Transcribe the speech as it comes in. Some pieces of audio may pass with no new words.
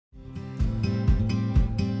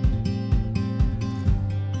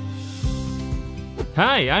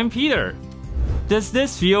Hi, I'm Peter. Does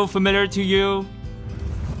this feel familiar to you?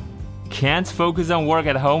 Can't focus on work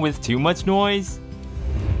at home with too much noise?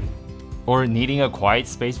 Or needing a quiet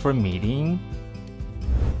space for a meeting?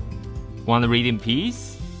 Want to read in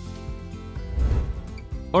peace?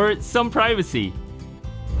 Or some privacy?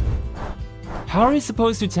 How are you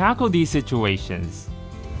supposed to tackle these situations?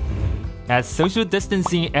 As social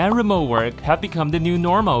distancing and remote work have become the new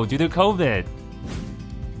normal due to COVID.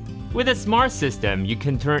 With a smart system, you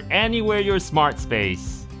can turn anywhere your smart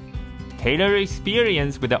space. Tailor your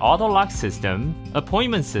experience with the auto lock system,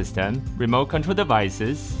 appointment system, remote control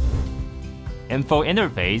devices, info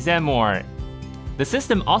interface, and more. The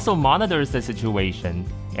system also monitors the situation,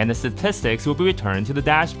 and the statistics will be returned to the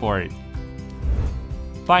dashboard.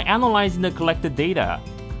 By analyzing the collected data,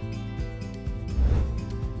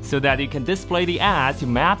 so that you can display the ads to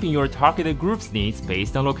map in your targeted group's needs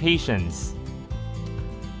based on locations.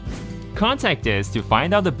 Contact us to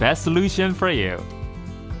find out the best solution for you.